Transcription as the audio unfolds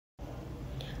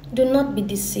Do not be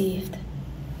deceived.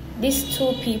 These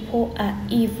two people are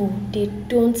evil. They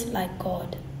don't like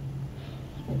God.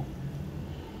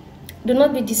 Do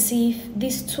not be deceived.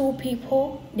 These two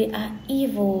people, they are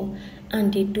evil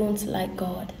and they don't like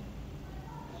God.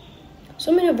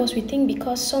 So many of us, we think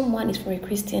because someone is from a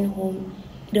Christian home,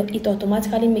 it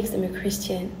automatically makes them a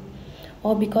Christian.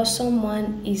 Or because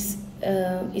someone is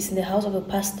in the house of a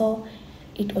pastor,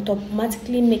 it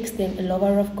automatically makes them a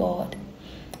lover of God.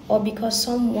 Or because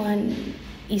someone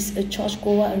is a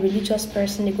churchgoer, a religious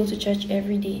person, they go to church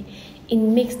every day, it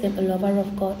makes them a lover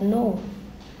of God. No,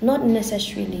 not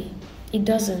necessarily. It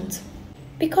doesn't.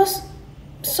 Because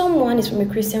someone is from a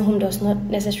Christian home does not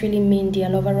necessarily mean they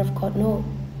are a lover of God. No.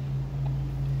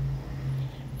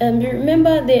 You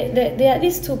remember there are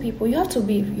these two people. You have to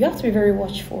be very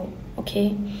watchful.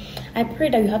 Okay, I pray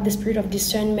that you have the spirit of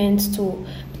discernment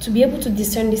to be able to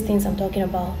discern these things I'm talking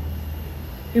about.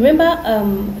 Remember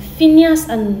Phineas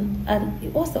and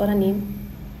what's the other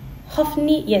name?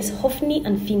 Hophni. Yes, Hophni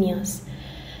and Phineas.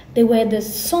 They were the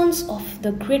sons of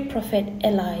the great prophet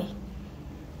Eli.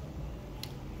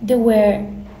 They were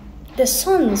the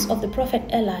sons of the prophet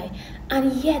Eli,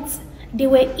 and yet they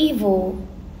were evil.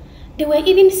 They were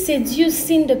even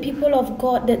seducing the people of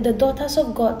God, the daughters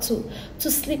of God,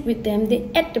 to sleep with them. They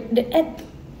ate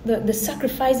the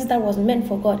sacrifices that was meant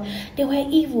for God. They were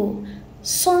evil,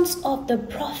 sons of the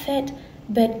prophet,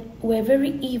 but were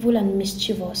very evil and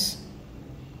mischievous.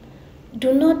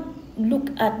 Do not look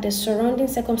at the surrounding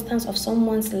circumstance of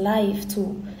someone's life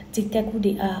to dictate who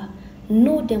they are.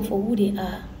 Know them for who they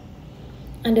are.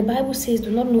 And the Bible says, do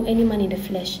not know any man in the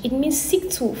flesh. It means seek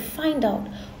to find out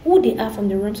who they are from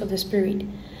the realms of the spirit.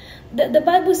 The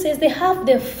Bible says they have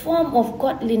the form of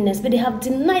godliness, but they have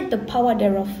denied the power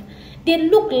thereof. They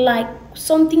look like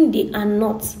something they are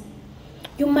not.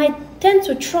 You might tend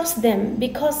to trust them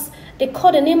because they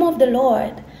call the name of the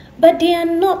Lord, but they are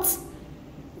not.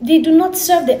 They do not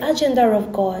serve the agenda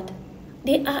of God.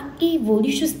 They are evil.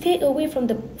 You should stay away from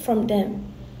them.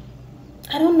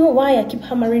 I don't know why I keep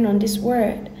hammering on this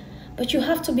word, but you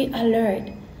have to be alert.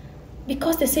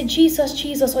 Because they say Jesus,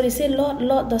 Jesus, or they say Lord,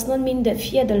 Lord, does not mean they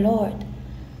fear the Lord.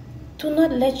 Do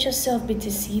not let yourself be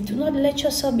deceived. Do not let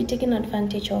yourself be taken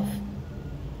advantage of.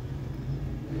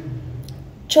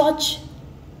 Judge,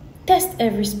 test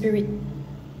every spirit.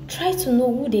 Try to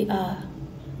know who they are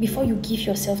before you give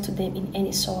yourself to them in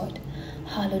any sort.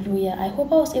 Hallelujah. I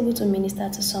hope I was able to minister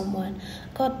to someone.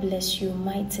 God bless you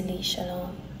mightily.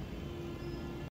 Shalom.